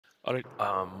All right.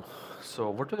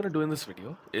 So what we're going to do in this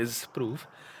video is prove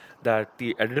that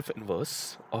the additive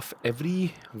inverse of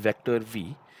every vector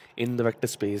v in the vector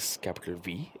space capital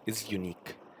V is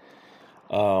unique.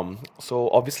 So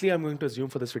obviously I'm going to assume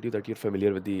for this video that you're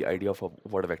familiar with the idea of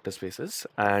what a vector space is,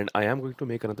 and I am going to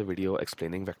make another video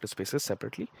explaining vector spaces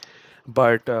separately.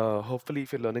 But hopefully,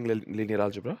 if you're learning linear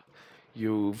algebra,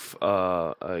 you've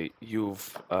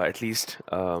at least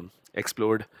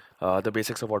explored the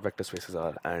basics of what vector spaces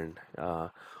are, and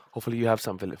hopefully you have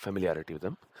some familiarity with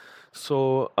them.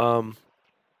 So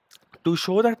to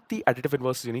show that the additive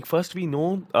inverse is unique, first we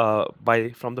know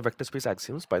by from the vector space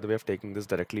axioms. By the way of taking this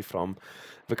directly from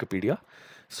Wikipedia,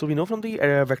 so we know from the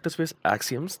vector space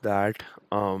axioms that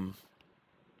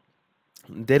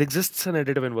there exists an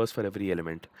additive inverse for every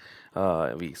element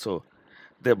v. So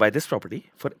by this property,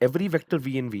 for every vector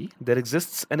v in V, there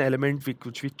exists an element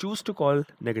which we choose to call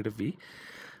negative V,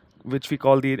 which we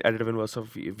call the additive inverse of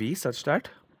V, such that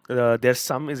their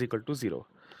sum is equal to 0.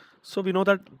 So we know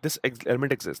that this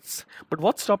element exists. But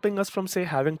what's stopping us from, say,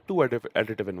 having two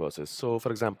additive inverses? So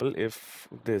for example, if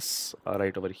this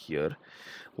right over here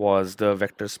was the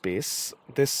vector space,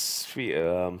 this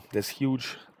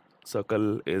huge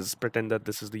circle is, pretend that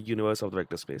this is the universe of the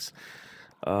vector space.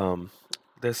 Um,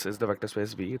 this is the vector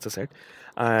space V, it's a set.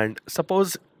 And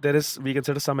suppose we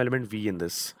consider some element V in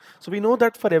this. So we know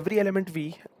that for every element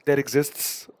V, there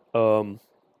exists an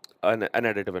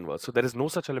additive inverse. So there is no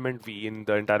such element V in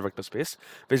the entire vector space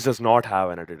which does not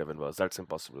have an additive inverse. That's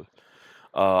impossible.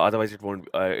 Otherwise, it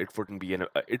wouldn't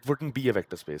be a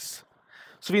vector space.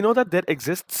 So we know that there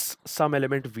exists some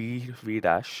element V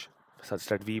dash such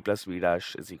that V plus V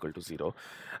dash is equal to 0.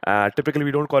 Typically, we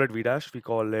don't call it V dash, we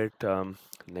call it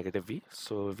negative V.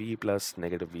 So V plus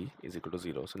negative V is equal to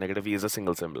 0. So negative V is a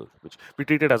single symbol, which we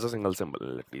treat it as a single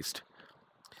symbol at least.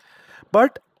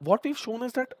 But what we've shown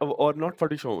is that, or not what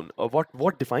we've shown,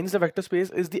 what defines the vector space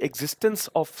is the existence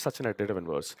of such an additive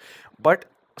inverse. But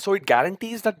so it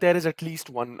guarantees that there is at least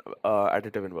one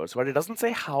additive inverse, but it doesn't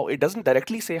say how. It doesn't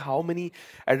directly say how many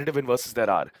additive inverses there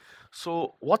are.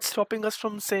 So what's stopping us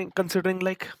from saying, considering,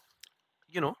 like,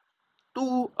 you know,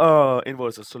 two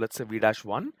inverses? So let's say v dash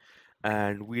 1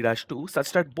 and v dash 2,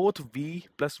 such that both v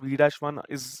plus v dash 1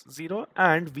 is 0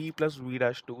 and v plus v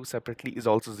dash 2 separately is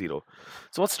also 0.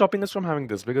 So what's stopping us from having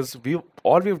this? Because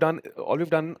all of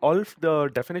the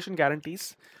definition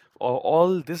guarantees, or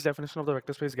all this definition of the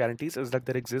vector space guarantees, is that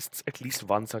there exists at least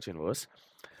one such inverse.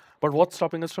 But what's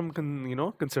stopping us from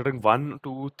considering one,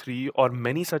 two, three, or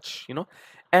many such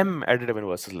m additive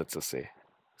inverses, let's just say?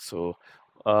 So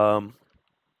um,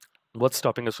 what's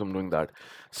stopping us from doing that?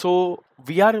 So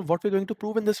what we're going to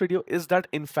prove in this video is that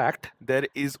in fact there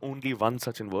is only one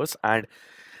such inverse, and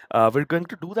we're going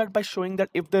to do that by showing that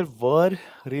if there were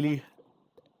really,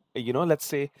 let's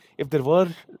say, if there were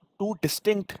two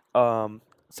distinct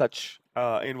such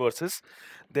inverses,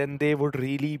 then they would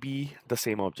really be the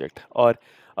same object. Or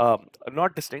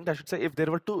not distinct, I should say. If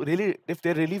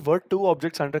there really were two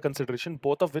objects under consideration,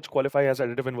 both of which qualify as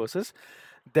additive inverses,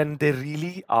 then they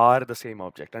really are the same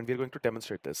object, and we're going to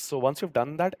demonstrate this. So once you've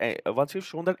done that, once you've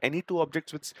shown that any two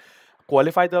objects which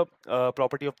qualify the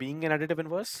property of being an additive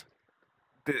inverse,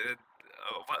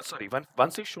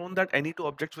 once you've shown that any two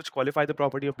objects which qualify the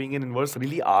property of being an inverse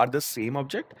really are the same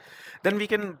object, then we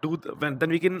can then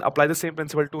we can apply the same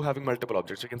principle to having multiple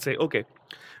objects. We can say, okay,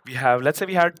 let's say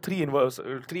we had three inverse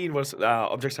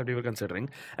objects that we were considering,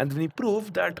 and then we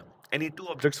proved that any two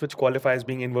objects which qualify as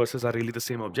being inverses are really the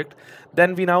same object.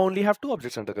 Then we now only have two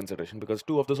objects under consideration, because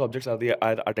two of those objects are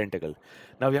identical.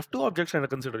 Now we have two objects under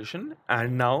consideration,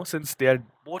 and now since they are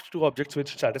both two objects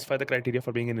which satisfy the criteria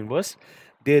for being an inverse,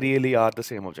 they really are the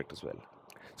same object as well.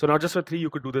 So now just for three, you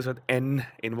could do this with n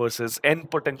inverses, n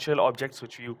potential objects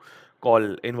which you call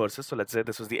inverses. So let's say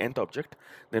this was the nth object.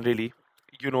 Then really,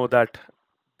 you know that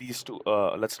these two,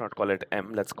 let's not call it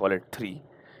m, let's call it 3.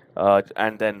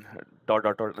 And then dot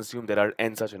dot dot, assume there are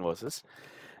n such inverses.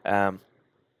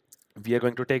 We are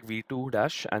going to take v2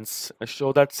 dash and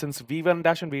show that since v1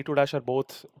 dash and v2 dash are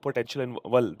both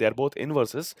they are both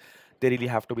inverses, they really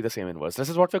have to be the same inverse. This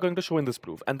is what we're going to show in this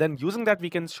proof. And then using that, we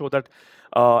can show that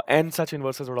n such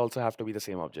inverses would also have to be the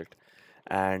same object.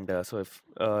 And so if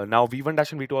now v1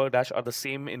 dash and v2 dash are the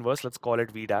same inverse, let's call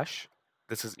it v dash.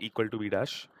 This is equal to v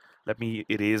dash. Let me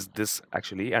erase this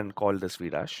actually and call this v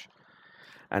dash.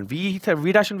 And v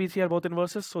dash and v3 are both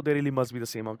inverses, so they really must be the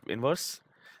same inverse.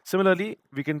 Similarly,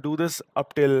 we can do this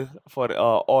up till for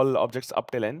all objects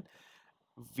up till n.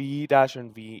 V dash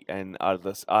and vn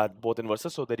are both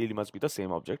inverses, so they really must be the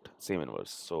same object, same inverse.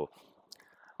 So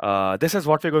this is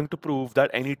what we're going to prove,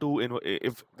 that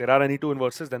if there are any two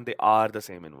inverses, then they are the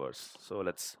same inverse. So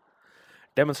let's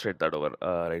demonstrate that over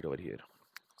right over here.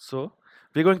 So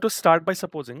we're going to start by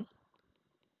suppose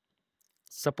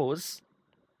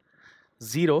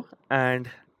 0 and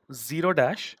 0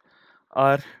 dash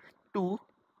are two.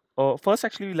 First,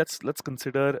 actually, let's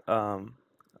consider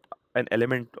an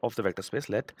element of the vector space.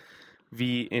 Let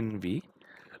v in v.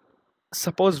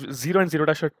 Suppose 0 and 0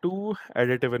 dash are two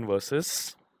additive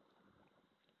inverses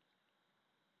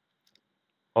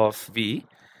of v.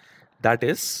 That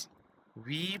is,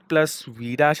 v plus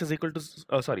v dash is equal to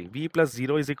sorry, v plus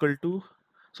 0 is equal to,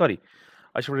 sorry,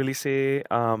 I should really say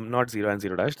not 0 and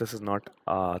 0 dash. This is not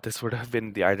this would have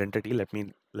been the identity. Let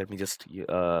me just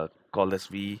call this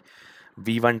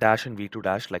v1 dash and v2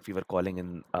 dash, like we were calling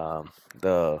in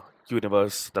the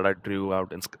universe that I drew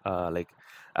out in like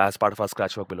as part of our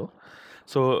scratch work below.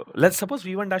 So let's suppose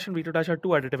v1 dash and v2 dash are two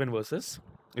additive inverses.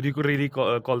 You could really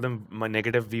call them my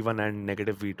negative v1 and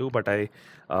negative v2, but I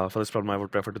for this problem I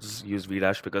would prefer to just use v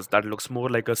dash because that looks more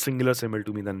like a singular symbol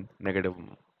to me than negative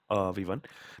v1,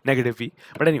 negative v.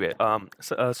 But anyway,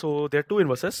 so there are two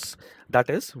inverses. That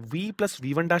is, v plus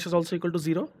v1 dash is also equal to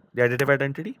 0, the additive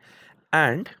identity,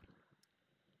 and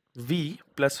v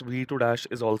plus v2 dash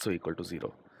is also equal to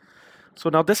 0. So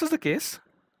now this is the case.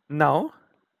 Now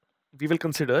we will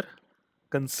consider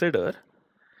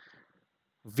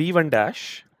v1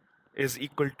 dash is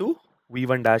equal to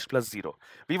v1 dash plus 0.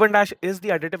 v1 dash is the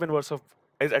additive inverse of,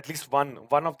 is at least one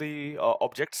of the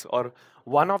objects, or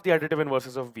one of the additive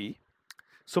inverses of v.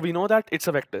 So we know that it's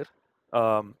a vector.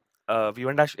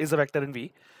 v1 dash is a vector in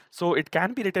v, so it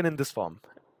can be written in this form.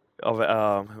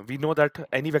 We know that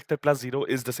any vector plus 0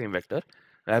 is the same vector,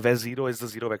 where 0 is the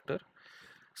 0 vector.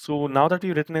 So now that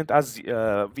we've written it as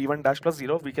v1 dash plus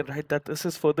 0, we can write that this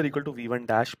is further equal to v1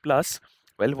 dash plus,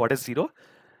 well, what is 0?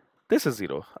 This is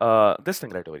 0. This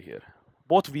thing right over here.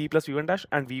 Both v plus v1 dash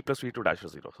and v plus v2 dash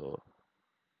is 0. So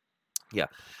yeah,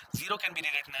 0 can be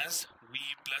rewritten as v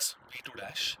plus v2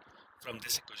 dash from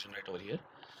this equation right over here.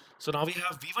 So now we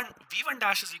have v1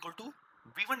 dash is equal to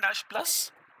v1 dash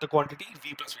plus the quantity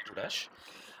v plus v2 dash.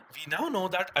 We now know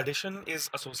that addition is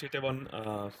associative on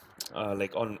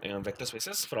like on vector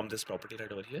spaces from this property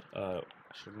right over here. I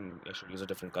should use a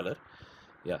different color.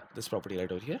 Yeah, this property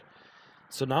right over here.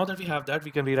 So now that we have that,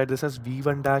 we can rewrite this as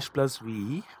v1 dash plus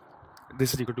v.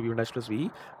 This is equal to v1 dash plus v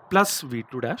plus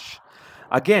v2 dash.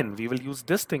 Again, we will use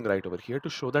this thing right over here to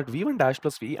show that v1 dash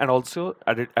plus v, and also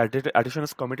addition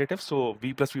is commutative, so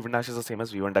v plus v1 dash is the same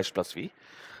as v1 dash plus v.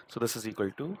 So this is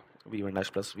equal to v1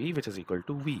 dash plus v, which is equal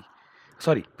to v.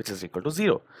 Sorry, which is equal to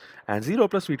 0. And 0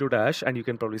 plus v2 dash, and you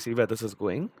can probably see where this is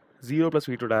going. 0 plus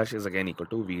v2 dash is again equal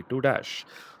to v2 dash.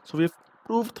 So we've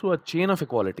proved through a chain of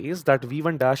equalities that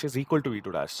v1 dash is equal to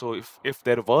v2 dash. So if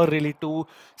there were really two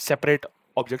separate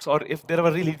objects, or if there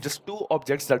were really just two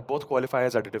objects that both qualify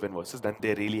as additive inverses, then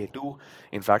they really do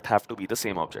in fact have to be the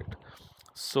same object.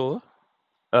 So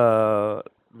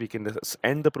we can just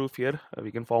end the proof here.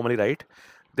 We can formally write,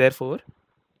 therefore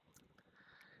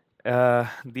the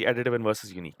additive inverse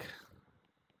is unique.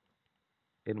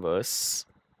 Inverse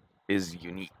is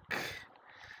unique,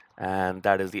 and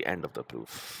that is the end of the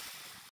proof.